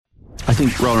I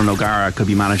think Roland O'Gara could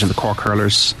be managing the Cork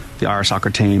Hurlers, the Irish soccer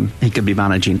team. He could be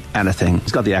managing anything.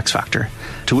 He's got the X factor.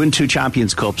 To win 2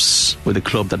 Champions Cups with a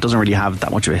club that doesn't really have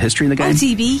that much of a history in the game.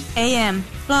 OTB AM,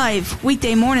 live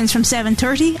weekday mornings from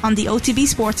 7:30 on the OTB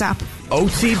Sports app.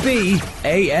 OTB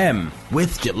AM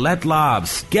with Gillette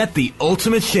Labs. Get the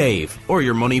ultimate shave or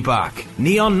your money back.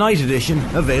 Neon Night Edition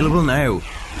available now.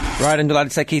 Right, I'm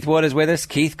delighted to say Keith Wood is with us.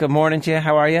 Keith, good morning to you.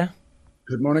 How are you?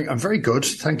 Good morning. I'm very good,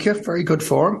 thank you. Very good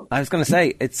form. I was going to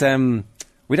say, it's we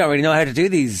don't really know how to do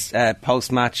these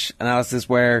post-match analysis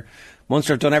where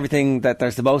Munster have done everything that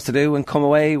they're supposed to do and come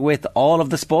away with all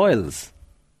of the spoils.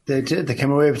 They did. They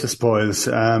came away with the spoils.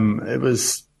 It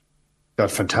was a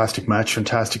fantastic match,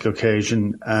 fantastic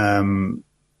occasion,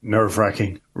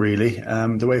 nerve-wracking, really.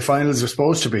 The way finals are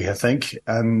supposed to be, I think,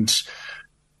 and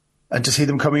to see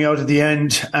them coming out at the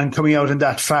end and coming out in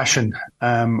that fashion,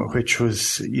 which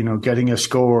was, getting a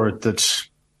score that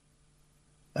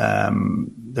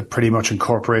pretty much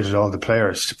incorporated all the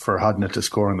players for Hodnett to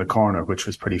score in the corner, which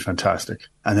was pretty fantastic.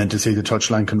 And then to see the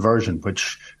touchline conversion,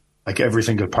 which, like, every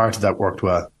single part of that worked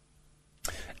well.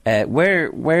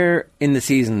 Where in the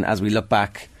season, as we look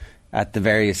back at the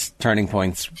various turning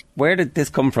points, where did this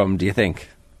come from, do you think?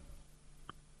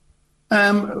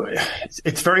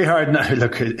 It's very hard now.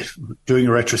 Look, doing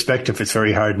a retrospective, it's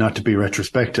very hard not to be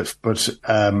retrospective. But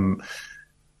I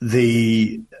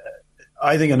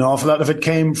think an awful lot of it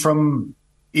came from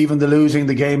even the losing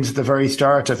the games at the very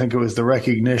start. I think it was the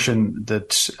recognition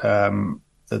that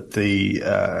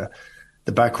the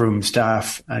backroom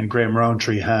staff and Graham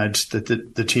Rowntree had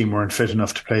that the team weren't fit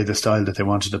enough to play the style that they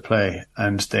wanted to play,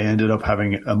 and they ended up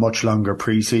having a much longer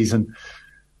pre-season.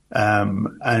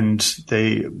 And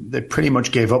they pretty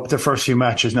much gave up the first few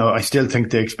matches. Now, I still think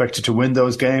they expected to win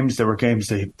those games. There were games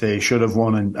they should have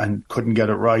won and couldn't get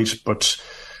it right. But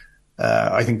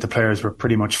I think the players were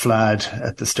pretty much flat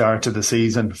at the start of the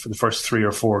season for the first 3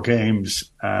 or 4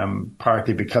 games,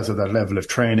 partly because of that level of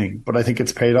training. But I think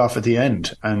it's paid off at the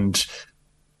end. And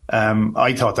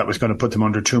I thought that was going to put them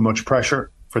under too much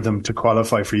pressure for them to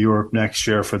qualify for Europe next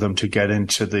year, for them to get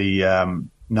into the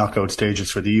knockout stages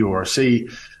for the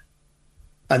URC.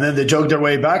 And then they jogged their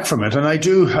way back from it. And I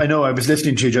know I was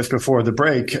listening to you just before the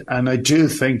break, and I do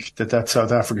think that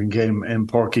South African game in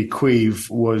Páirc Uí Chaoimh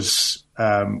was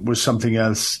something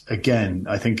else again.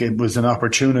 I think it was an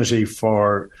opportunity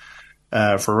for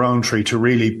Rowntree to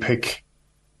really pick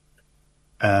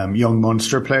young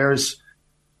Munster players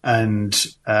and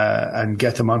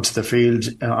get them onto the field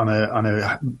on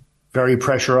a very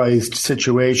pressurised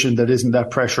situation that isn't that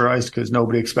pressurised because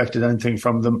nobody expected anything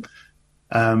from them.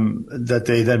 That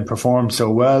they then performed so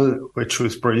well, which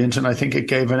was brilliant, and I think it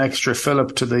gave an extra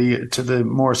fillip to the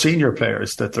more senior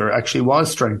players, that there actually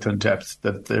was strength and depth,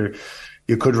 that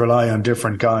you could rely on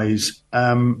different guys.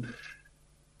 And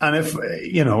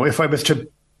if I was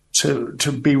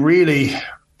to be really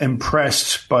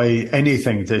impressed by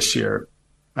anything this year,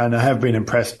 and I have been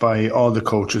impressed by all the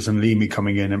coaches and Leamy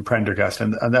coming in and Prendergast,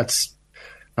 and that's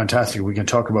fantastic. We can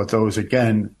talk about those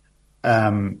again.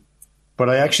 But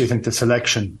I actually think the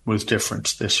selection was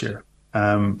different this year.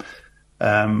 I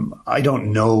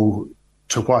don't know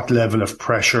to what level of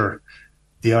pressure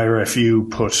the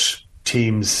IRFU put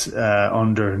teams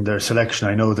under in their selection.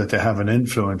 I know that they have an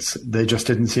influence. They just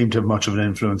didn't seem to have much of an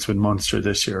influence with Munster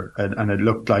this year. And it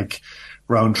looked like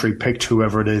Rowntree picked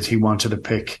whoever it is he wanted to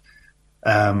pick.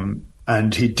 And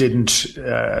he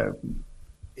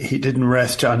didn't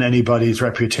rest on anybody's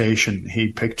reputation.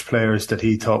 He picked players that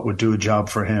he thought would do a job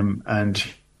for him, and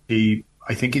I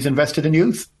think he's invested in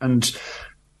youth. And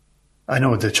I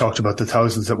know they talked about the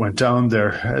thousands that went down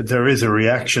there. There is a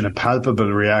reaction, a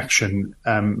palpable reaction,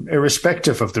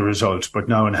 irrespective of the result, but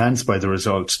now enhanced by the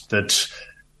result, that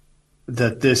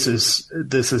this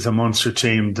is a Munster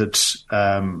team that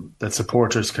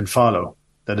supporters can follow.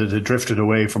 That it had drifted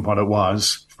away from what it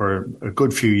was for a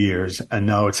good few years, and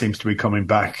now it seems to be coming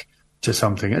back to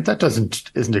something. And that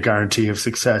isn't a guarantee of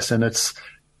success, and it's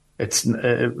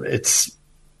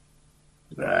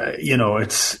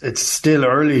still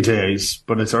early days,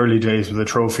 but it's early days with a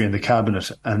trophy in the cabinet,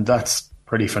 and that's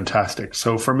pretty fantastic.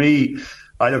 So for me,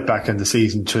 I look back in the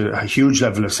season to a huge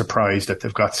level of surprise that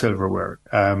they've got silverware.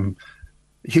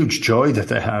 Huge joy that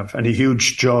they have, and a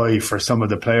huge joy for some of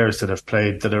the players that have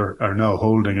played that are now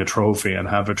holding a trophy and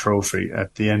have a trophy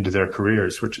at the end of their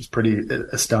careers, which is pretty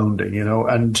astounding,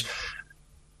 and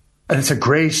it's a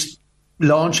great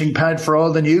launching pad for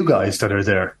all the new guys that are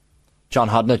there. John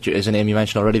Hodnett is a name you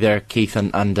mentioned already there, Keith,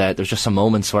 and there's just some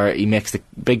moments where he makes the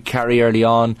big carry early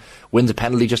on, wins a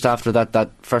penalty just after that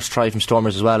first try from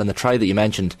Stormers as well, and the try that you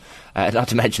mentioned, not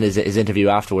to mention his interview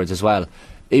afterwards as well.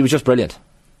 He was just brilliant.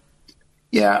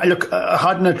 Yeah, look,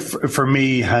 Hodnett for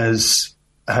me has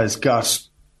got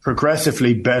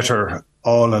progressively better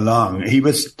all along. He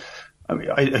was,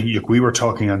 we were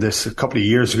talking on this a couple of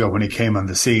years ago when he came on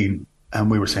the scene,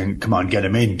 and we were saying, come on, get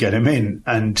him in.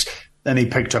 And then he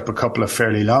picked up a couple of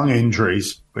fairly long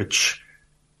injuries, which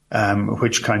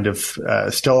kind of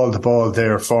stalled the ball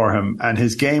there for him. And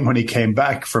his game when he came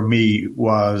back for me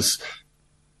was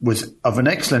of an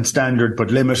excellent standard,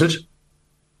 but limited.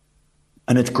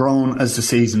 And it's grown as the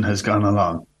season has gone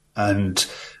along. And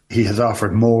he has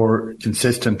offered more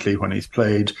consistently when he's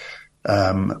played.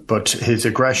 But his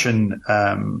aggression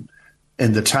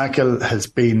in the tackle has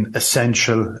been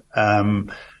essential.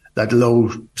 That low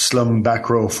slung back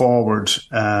row forward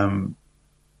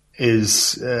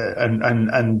is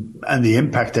and the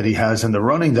impact that he has and the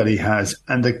running that he has,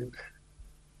 and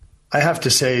I have to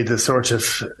say the sort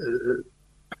of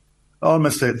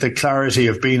almost the clarity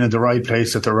of being in the right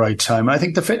place at the right time. I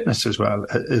think the fitness as well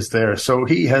is there. So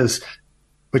he has,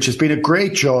 which has been a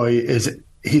great joy, is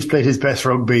he's played his best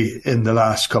rugby in the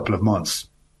last couple of months.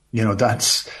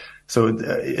 So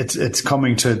it's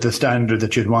coming to the standard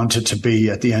that you'd want it to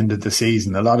be at the end of the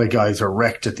season. A lot of guys are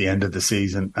wrecked at the end of the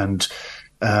season, and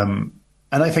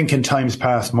I think in times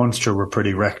past Munster were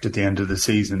pretty wrecked at the end of the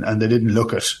season, and they didn't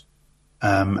look it,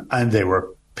 and they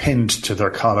were pinned to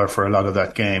their collar for a lot of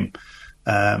that game.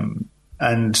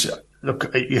 And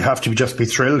look, you have to just be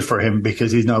thrilled for him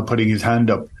because he's now putting his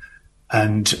hand up,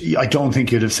 and I don't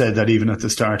think you'd have said that even at the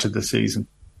start of the season.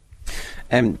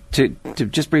 To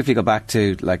just briefly go back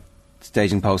to like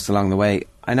staging posts along the way,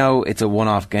 I know it's a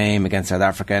one-off game against South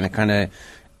Africa, and it kind of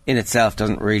in itself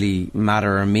doesn't really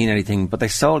matter or mean anything, but they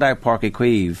sold out Páirc Uí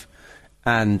Chaoimh,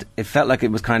 and it felt like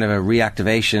it was kind of a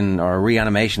reactivation or a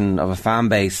reanimation of a fan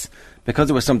base because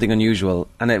it was something unusual.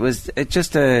 And I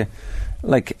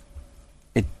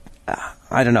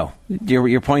don't know,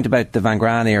 your point about the Van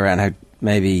Graan era and how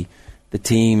maybe the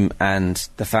team and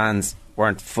the fans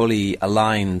weren't fully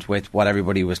aligned with what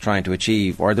everybody was trying to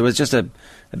achieve, or there was just a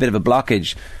bit of a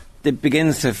blockage. It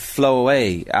begins to flow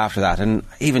away after that, and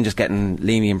even just getting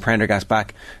Leamy and Prendergast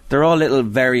back, they're all little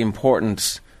very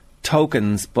important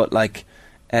tokens, but like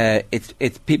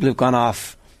it's people who've gone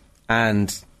off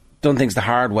and done things the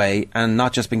hard way and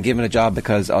not just been given a job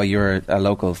because you're a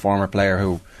local former player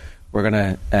who we're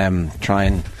going to try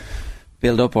and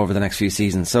build up over the next few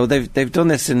seasons. So they've done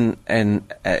this in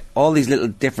all these little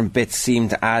different bits seem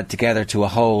to add together to a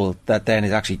whole that then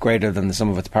is actually greater than the sum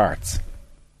of its parts.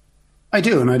 I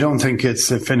do, and I don't think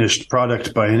it's a finished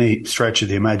product by any stretch of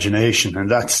the imagination. And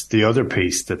that's the other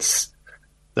piece that's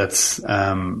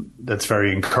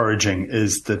very encouraging,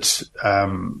 is that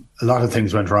a lot of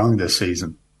things went wrong this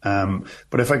season.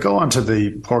 But if I go on to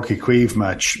the Páirc Uí Chaoimh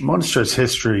match, Munster's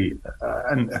history,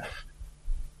 and I'm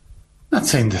not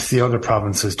saying that the other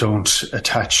provinces don't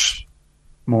attach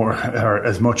more or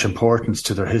as much importance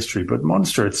to their history, but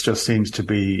Munster, it just seems to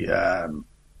be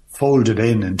folded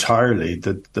in entirely.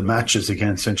 The matches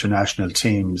against international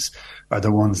teams are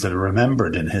the ones that are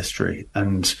remembered in history.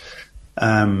 And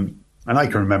I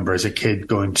can remember as a kid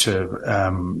going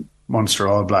to Munster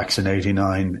All Blacks in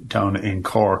 '89 down in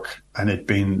Cork, and it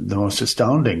being the most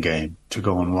astounding game to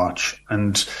go and watch.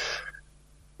 And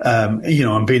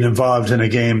and being involved in a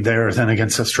game there then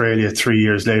against Australia 3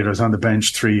 years later, I was on the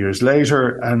bench 3 years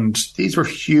later, and these were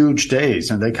huge days,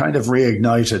 and they kind of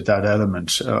reignited that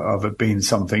element of it being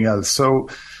something else. So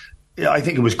I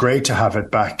think it was great to have it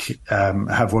back,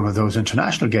 have one of those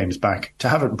international games back. To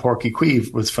have it in Páirc Uí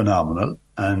Chaoimh was phenomenal.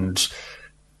 And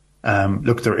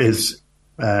look, there is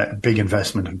a big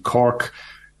investment in Cork.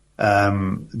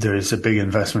 There is a big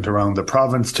investment around the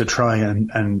province to try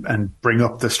and bring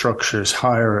up the structures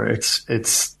higher. It's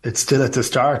still at the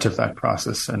start of that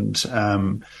process, and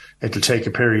it'll take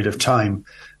a period of time.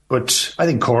 But I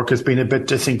think Cork has been a bit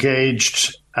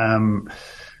disengaged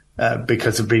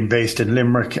because of being based in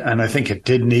Limerick, and I think it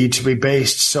did need to be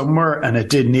based somewhere, and it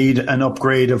did need an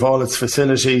upgrade of all its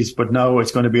facilities. But now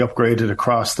it's going to be upgraded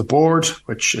across the board,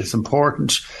 which is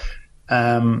important.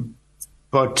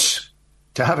 But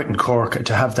to have it in Cork and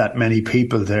to have that many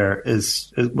people there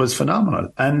was phenomenal.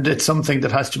 And it's something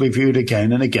that has to be viewed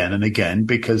again and again and again,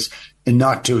 because in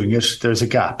not doing it, there's a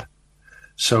gap.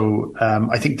 So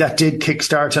I think that did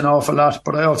kickstart an awful lot,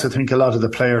 but I also think a lot of the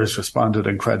players responded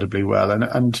incredibly well.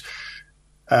 And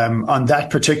on that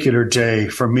particular day,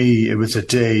 for me, it was a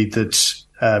day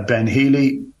that Ben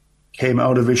Healy came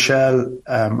out of his shell.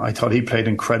 I thought he played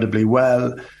incredibly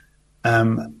well.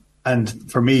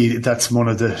 And for me, that's one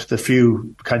of the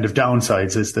few kind of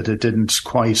downsides, is that it didn't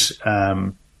quite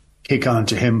kick on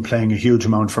to him playing a huge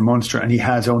amount for Munster, and he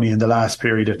has only in the last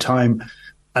period of time.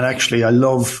 And actually, I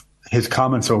love his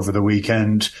comments over the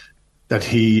weekend that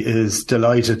he is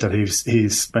delighted that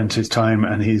he's spent his time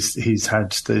and he's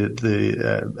had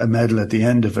a medal at the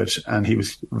end of it, and he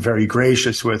was very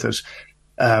gracious with it.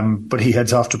 But he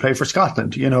heads off to play for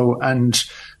Scotland, and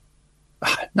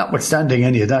notwithstanding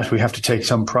any of that, we have to take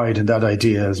some pride in that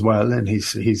idea as well. And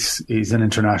he's an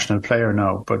international player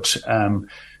now, but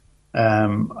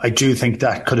I do think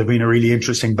that could have been a really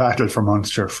interesting battle for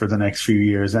Munster for the next few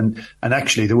years. And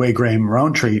actually, the way Graham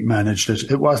Rowntree managed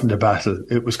it wasn't a battle.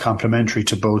 It was complementary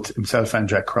to both himself and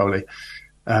Jack Crowley.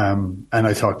 And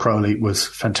I thought Crowley was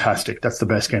fantastic. That's the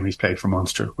best game he's played for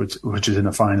Munster, which is in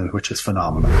a final, which is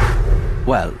phenomenal.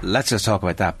 Well, let's just talk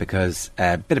about that, because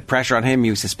a bit of pressure on him,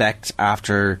 you suspect,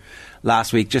 after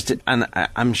last week. And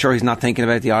I'm sure he's not thinking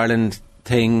about the Ireland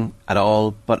thing at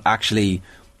all, but actually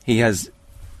he has...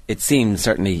 It seems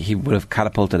certainly he would have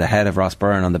catapulted ahead of Ross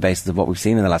Byrne on the basis of what we've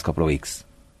seen in the last couple of weeks.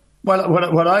 Well,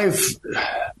 what I've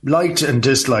liked and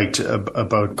disliked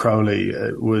about Crowley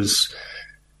was,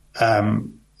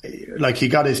 he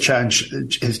got his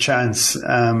chance,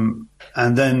 and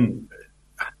then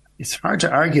it's hard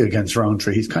to argue against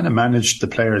Rowntree. He's kind of managed the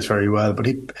players very well, but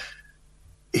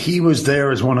he was there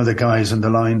as one of the guys in the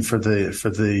line for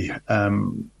the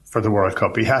World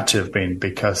Cup. He had to have been,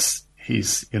 because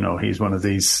he's one of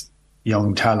these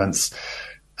young talents,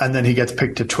 and then he gets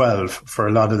picked at 12 for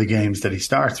a lot of the games that he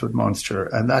starts with Munster,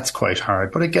 and that's quite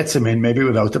hard, but it gets him in maybe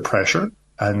without the pressure.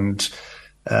 And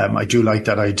I do like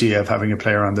that idea of having a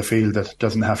player on the field that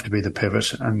doesn't have to be the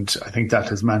pivot, and I think that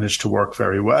has managed to work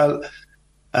very well.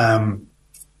 But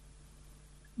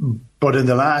in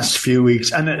the last few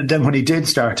weeks, and then when he did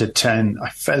start at 10, I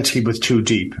felt he was too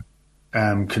deep.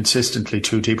 Consistently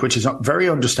too deep, which is very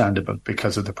understandable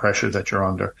because of the pressure that you're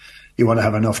under. You want to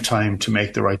have enough time to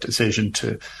make the right decision,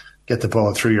 to get the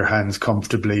ball through your hands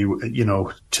comfortably,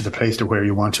 to the place to where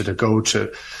you want it to go to.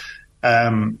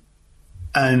 But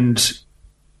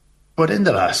in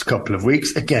the last couple of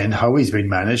weeks, again, how he's been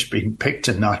managed, being picked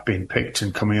and not being picked,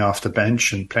 and coming off the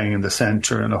bench and playing in the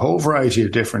centre, and a whole variety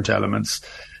of different elements.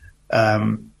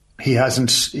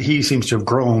 He seems to have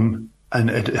grown, and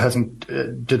it hasn't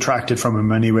detracted from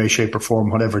him in any way, shape or form,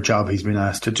 whatever job he's been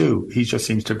asked to do. He just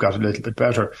seems to have got a little bit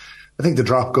better. I think the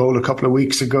drop goal a couple of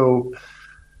weeks ago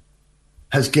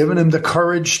has given him the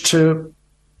courage to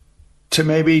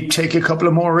maybe take a couple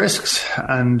of more risks,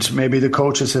 and maybe the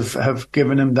coaches have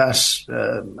given him that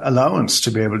allowance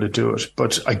to be able to do it.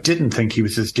 But I didn't think he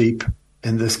was as deep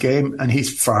in this game, and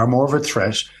he's far more of a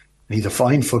threat, and he's a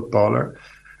fine footballer,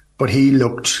 but he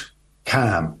looked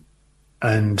calm.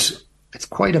 And it's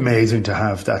quite amazing to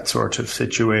have that sort of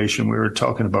situation. We were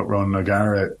talking about Ronan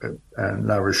O'Gara and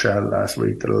La Rochelle last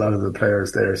week, that a lot of the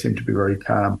players there seem to be very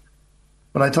calm.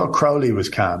 But I thought Crowley was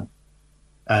calm.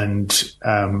 And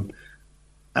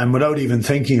without even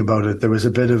thinking about it, there was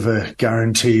a bit of a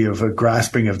guarantee of a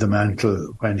grasping of the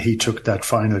mantle when he took that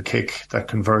final kick, that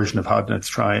conversion of Hodnett's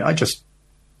try. I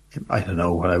don't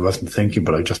know what I wasn't thinking,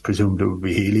 but I just presumed it would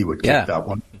be Healy would kick that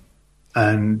one.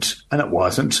 And it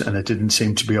wasn't, and it didn't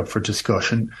seem to be up for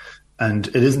discussion. And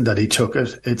it isn't that he took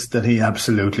it, it's that he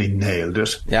absolutely nailed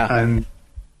it. Yeah. And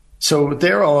so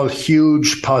they're all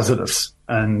huge positives.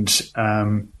 And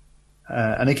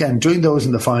again, doing those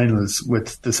in the finals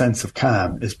with the sense of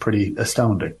calm is pretty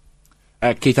astounding.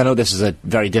 Keith, I know this is a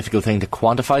very difficult thing to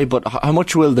quantify, but how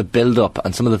much will the build-up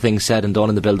and some of the things said and done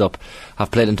in the build-up have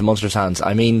played into Munster's hands?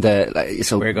 I mean,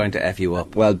 so we're going to F you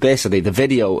up. Well, basically, the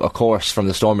video, of course, from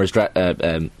the Stormers'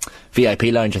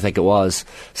 VIP lounge, I think it was,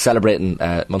 celebrating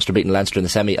Munster beating Leinster in the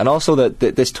semi, and also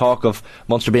this talk of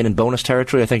Munster being in bonus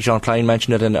territory. I think Jean Klein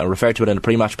mentioned it and referred to it in a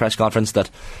pre-match press conference, that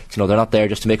they're not there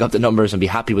just to make up the numbers and be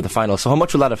happy with the final. So how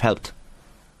much will that have helped?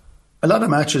 A lot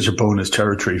of matches are bonus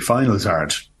territory, finals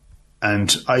aren't.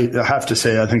 And I have to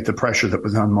say, I think the pressure that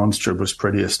was on Munster was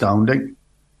pretty astounding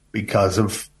because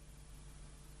of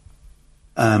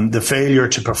the failure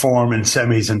to perform in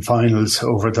semis and finals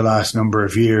over the last number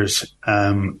of years.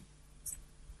 And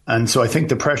so I think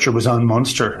the pressure was on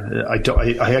Munster. I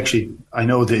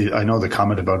know the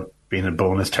comment about being in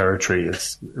bonus territory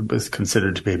was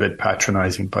considered to be a bit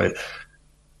patronising by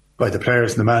the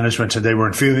players and the management, and they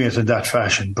weren't viewing it in that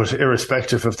fashion. But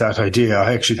irrespective of that idea,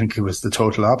 I actually think it was the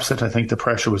total opposite. I think the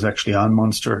pressure was actually on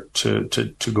Munster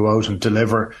to go out and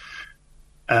deliver.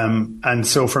 And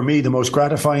so for me, the most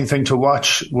gratifying thing to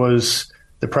watch was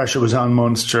the pressure was on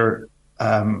Munster.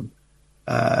 Antoine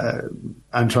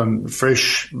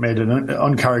Frisch made an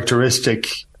uncharacteristic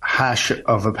hash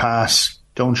of a pass.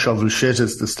 Don't shovel shit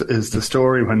is the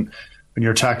story. When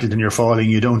you're tackled and you're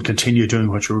falling, you don't continue doing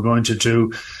what you were going to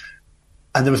do.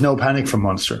 And there was no panic from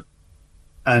Munster.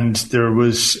 and there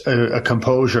was a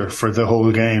composure for the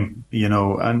whole game,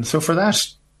 and so for that,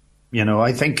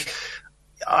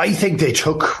 I think they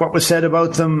took what was said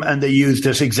about them and they used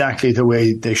it exactly the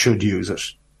way they should use it.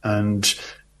 And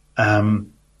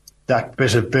that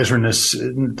bit of bitterness,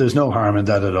 there's no harm in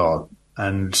that at all.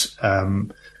 And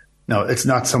no, it's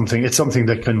not something. It's something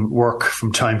that can work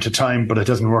from time to time, but it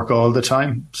doesn't work all the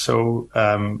time. So,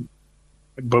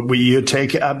 but you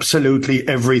take absolutely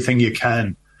everything you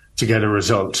can to get a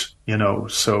result.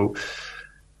 So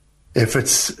if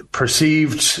it's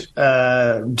perceived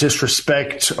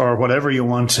disrespect or whatever you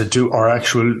want to do, or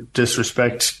actual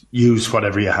disrespect, use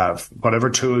whatever you have, whatever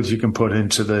tools you can put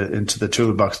into the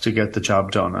toolbox to get the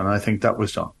job done. And I think that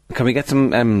was done. Can we get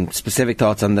some specific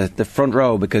thoughts on the front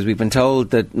row? Because we've been told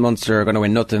that Munster are going to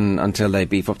win nothing until they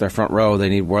beef up their front row. They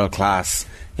need world-class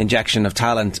injection of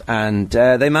talent. And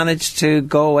they managed to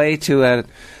go away to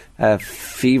a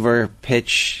fever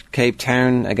pitch Cape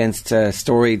Town against a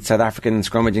storied South African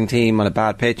scrummaging team on a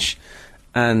bad pitch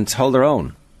and hold their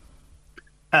own.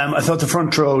 I thought the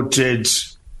front row did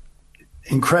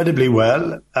incredibly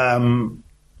well.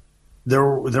 There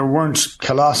weren't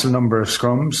colossal number of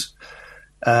scrums.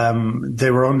 They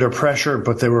were under pressure,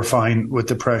 but they were fine with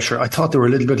the pressure. I thought they were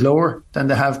a little bit lower than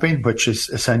they have been, which is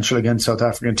essential against South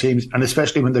African teams, and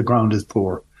especially when the ground is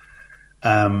poor.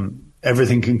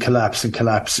 Everything can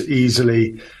collapse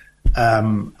easily.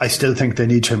 I still think they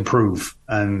need to improve,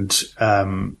 and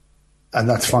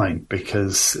that's fine,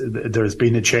 because there's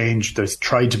been a change. There's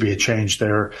tried to be a change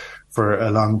there for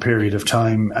a long period of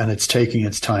time, and it's taking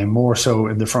its time, more so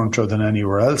in the front row than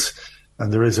anywhere else.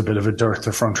 And there is a bit of a dearth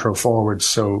of front row forwards.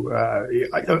 So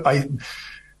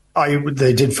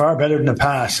they did far better than the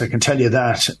past, I can tell you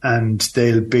that, and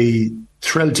they'll be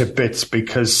thrilled to bits,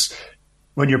 because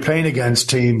when you're playing against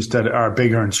teams that are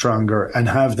bigger and stronger and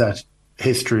have that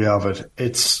history of it,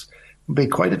 it'll be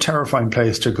quite a terrifying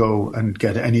place to go and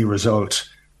get any result.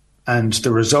 And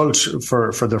the result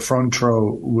for the front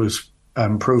row was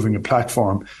proving a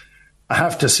platform. I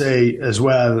have to say as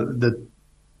well that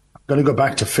I'm going to go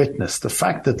back to fitness. The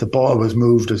fact that the ball was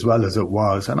moved as well as it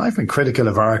was, and I've been critical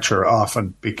of Archer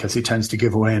often because he tends to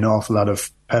give away an awful lot of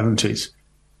penalties.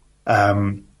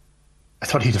 I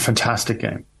thought he had a fantastic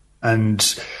game. And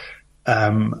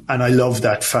I love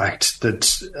that fact that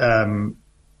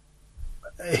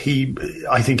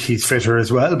I think he's fitter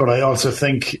as well, but I also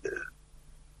think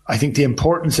the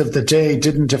importance of the day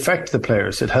didn't affect the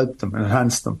players. It helped them and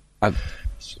enhanced them.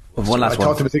 One last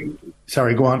one.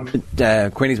 Sorry, go on.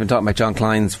 Queenie's been talking about John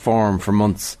Klein's form for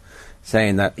months,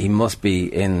 saying that he must be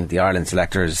in the Ireland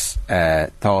selectors'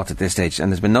 thought at this stage,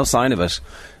 and there's been no sign of it.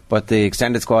 But the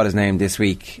extended squad is named this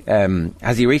week.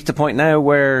 Has he reached a point now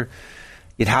where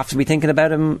you'd have to be thinking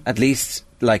about him? At least,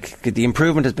 like, the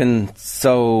improvement has been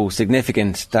so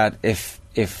significant that if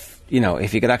you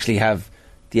could actually have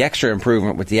the extra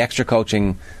improvement with the extra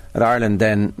coaching at Ireland,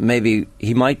 then maybe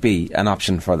he might be an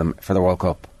option for them for the World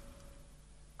Cup.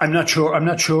 I'm not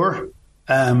sure.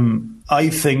 I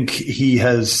think he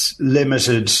has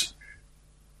limited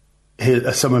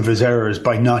some of his errors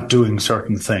by not doing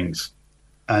certain things.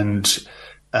 And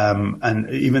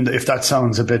even if that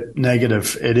sounds a bit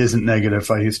negative, it isn't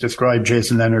negative. I used to describe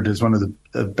Jason Leonard as one of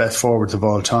the best forwards of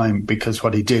all time, because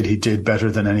what he did better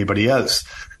than anybody else.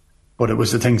 But it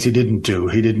was the things he didn't do.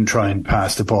 He didn't try and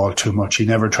pass the ball too much. He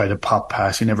never tried to pop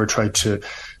pass. He never tried to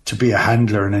be a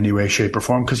handler in any way, shape or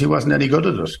form, because he wasn't any good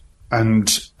at it. And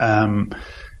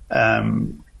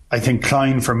I think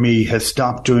Klein, for me, has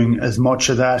stopped doing as much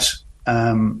of that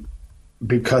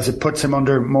because it puts him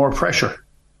under more pressure.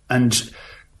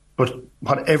 But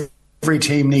what every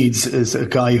team needs is a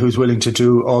guy who's willing to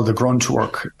do all the grunt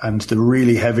work and the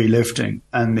really heavy lifting,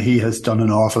 and he has done an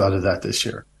awful lot of that this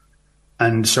year.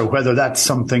 And so whether that's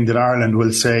something that Ireland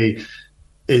will say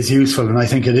is useful, and I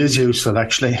think it is useful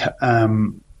actually,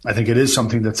 I think it is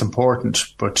something that's important,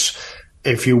 but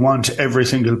if you want every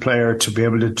single player to be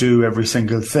able to do every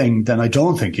single thing, then I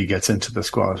don't think he gets into the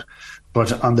squad.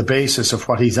 But on the basis of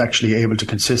what he's actually able to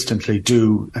consistently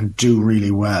do and do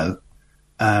really well,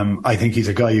 I think he's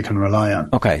a guy you can rely on.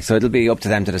 Okay, so it'll be up to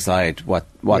them to decide what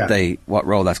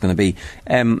role that's going to be.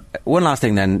 One last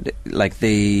thing then, like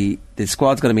the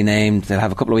squad's going to be named. They'll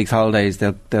have a couple of weeks holidays.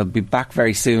 They'll be back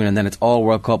very soon, and then it's all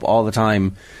World Cup all the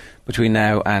time between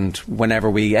now and whenever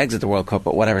we exit the World Cup,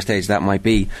 at whatever stage that might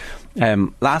be.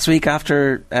 Last week,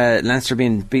 after Leinster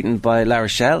being beaten by La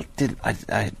Rochelle,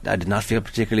 I did not feel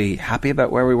particularly happy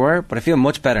about where we were, but I feel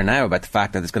much better now about the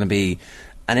fact that there's going to be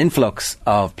an influx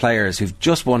of players who've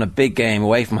just won a big game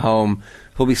away from home,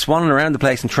 who'll be swanning around the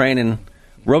place and training,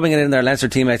 rubbing it in their Leinster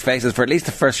teammates' faces for at least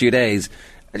the first few days,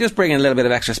 just bringing a little bit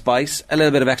of extra spice, a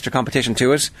little bit of extra competition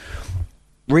to it.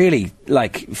 Really,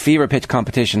 like fever pitch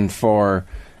competition for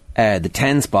the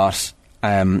 10 spot.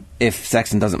 If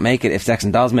Sexton doesn't make it, if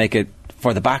Sexton does make it,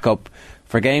 for the backup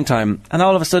for game time, and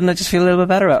all of a sudden I just feel a little bit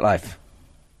better about life.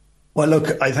 Well,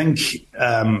 look, I think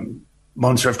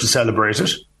Munster have to celebrate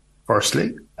it.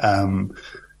 Firstly,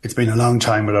 it's been a long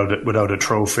time without a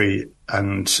trophy,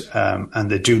 and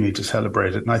they do need to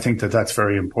celebrate it. And I think that's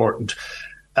very important.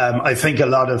 I think a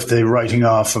lot of the writing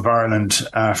off of Ireland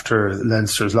after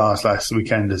Leinster's loss last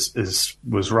weekend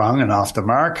was wrong and off the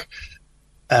mark.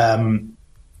 And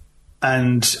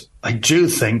I do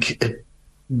think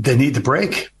they need the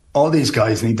break. All these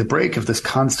guys need the break of this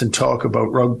constant talk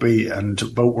about rugby and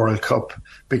about World Cup,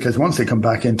 because once they come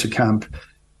back into camp,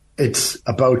 it's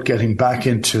about getting back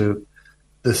into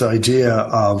this idea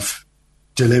of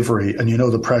delivery, and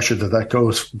the pressure that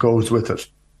goes with it.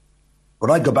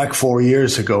 But I'd go back 4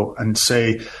 years ago and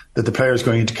say that the players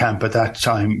going into camp at that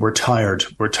time were tired.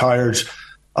 We're tired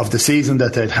of the season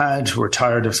that they'd had. We're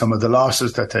tired of some of the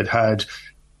losses that they'd had.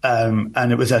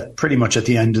 And it was pretty much at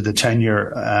the end of the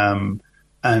tenure.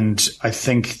 And I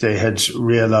think they had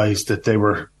realised that they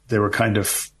were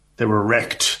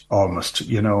wrecked almost,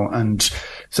 and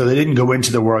so they didn't go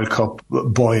into the World Cup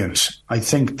buoyant. I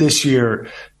think this year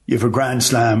you have a Grand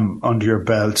Slam under your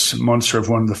belt. Munster have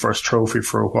won the first trophy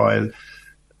for a while.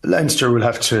 Leinster will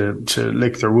have to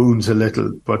lick their wounds a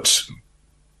little, but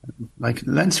like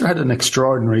Leinster had an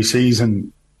extraordinary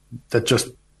season that just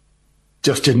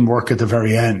didn't work at the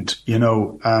very end. They're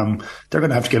going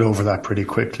to have to get over that pretty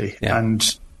quickly. Yeah.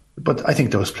 But I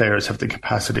think those players have the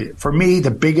capacity. For me,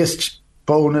 the biggest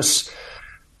bonus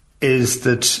is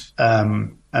that,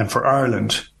 and for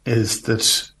Ireland, is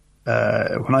that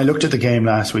when I looked at the game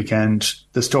last weekend,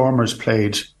 the Stormers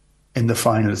played in the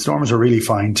final. The Stormers are a really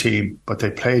fine team, but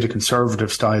they played a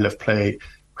conservative style of play,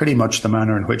 pretty much the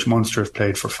manner in which Munster have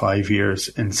played for 5 years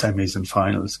in semis and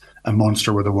finals, and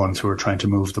Munster were the ones who were trying to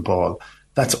move the ball.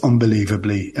 That's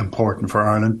unbelievably important for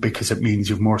Ireland, because it means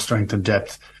you've more strength and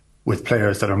depth with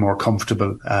players that are more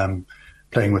comfortable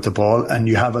playing with the ball, and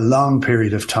you have a long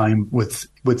period of time with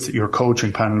your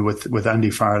coaching panel, with Andy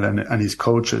Farrell and his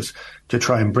coaches, to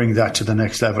try and bring that to the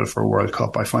next level for a World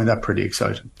Cup. I find that pretty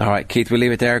exciting. All right, Keith, we'll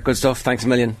leave it there. Good stuff. Thanks a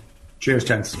million. Cheers,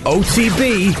 gents.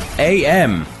 OTB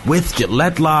AM with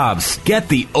Gillette Labs. Get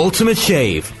the ultimate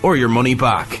shave or your money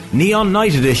back. Neon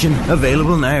Night Edition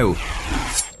available now.